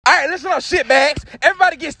right, listen up, shitbags.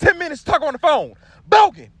 Everybody gets 10 minutes to talk on the phone.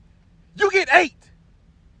 Bogan, you get 8.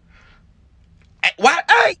 What?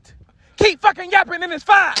 8. Keep fucking yapping and it's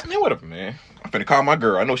 5. Man, whatever, man. I'm finna call my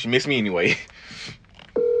girl. I know she missed me anyway.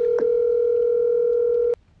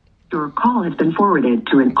 Your call has been forwarded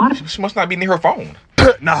to an auto. She must not be near her phone.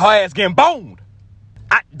 Now her ass getting boned.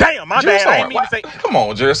 Damn, my bad. I ain't mean to say. Come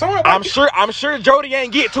on, Jerry. I'm sure Jody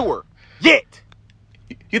ain't get to her yet.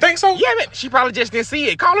 You think so? Yeah, man. She probably just didn't see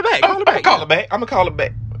it. Call her back. I'm gonna call her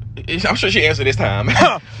back. I'm sure she answered this time.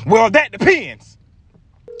 Well, that depends.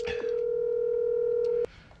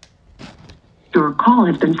 Your call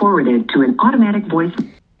has been forwarded to an automatic voice.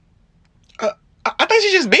 I think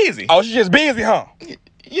she's just busy. Oh, she's just busy, huh?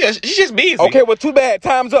 Yeah, she's just busy. Okay, well, too bad.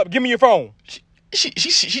 Time's up. Give me your phone. She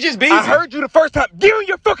just busy. I heard you the first time. Give me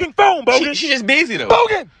your fucking phone, Bogan. She just busy though.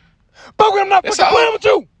 Bogan, I'm not fucking playing with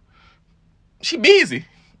you. She busy.